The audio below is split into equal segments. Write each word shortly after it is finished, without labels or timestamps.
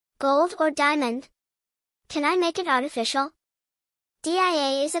Gold or diamond? Can I make it artificial?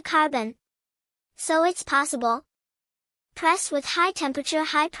 DIA is a carbon. So it's possible. Press with high temperature,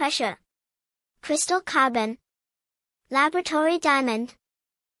 high pressure. Crystal carbon. Laboratory diamond.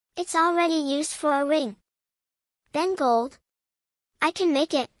 It's already used for a ring. Then gold. I can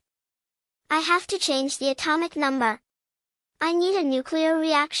make it. I have to change the atomic number. I need a nuclear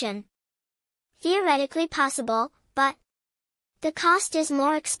reaction. Theoretically possible, but the cost is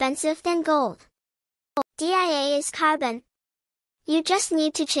more expensive than gold. DIA is carbon. You just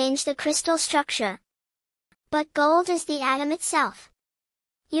need to change the crystal structure. But gold is the atom itself.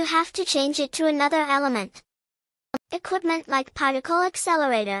 You have to change it to another element. Equipment like particle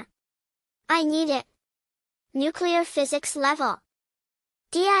accelerator. I need it. Nuclear physics level.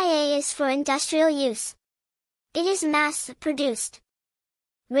 DIA is for industrial use. It is mass-produced.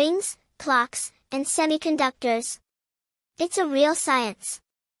 Rings, clocks, and semiconductors. It's a real science.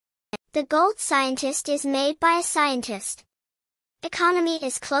 The gold scientist is made by a scientist. Economy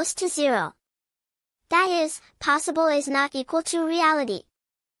is close to zero. That is, possible is not equal to reality.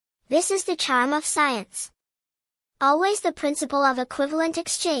 This is the charm of science. Always the principle of equivalent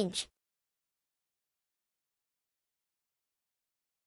exchange.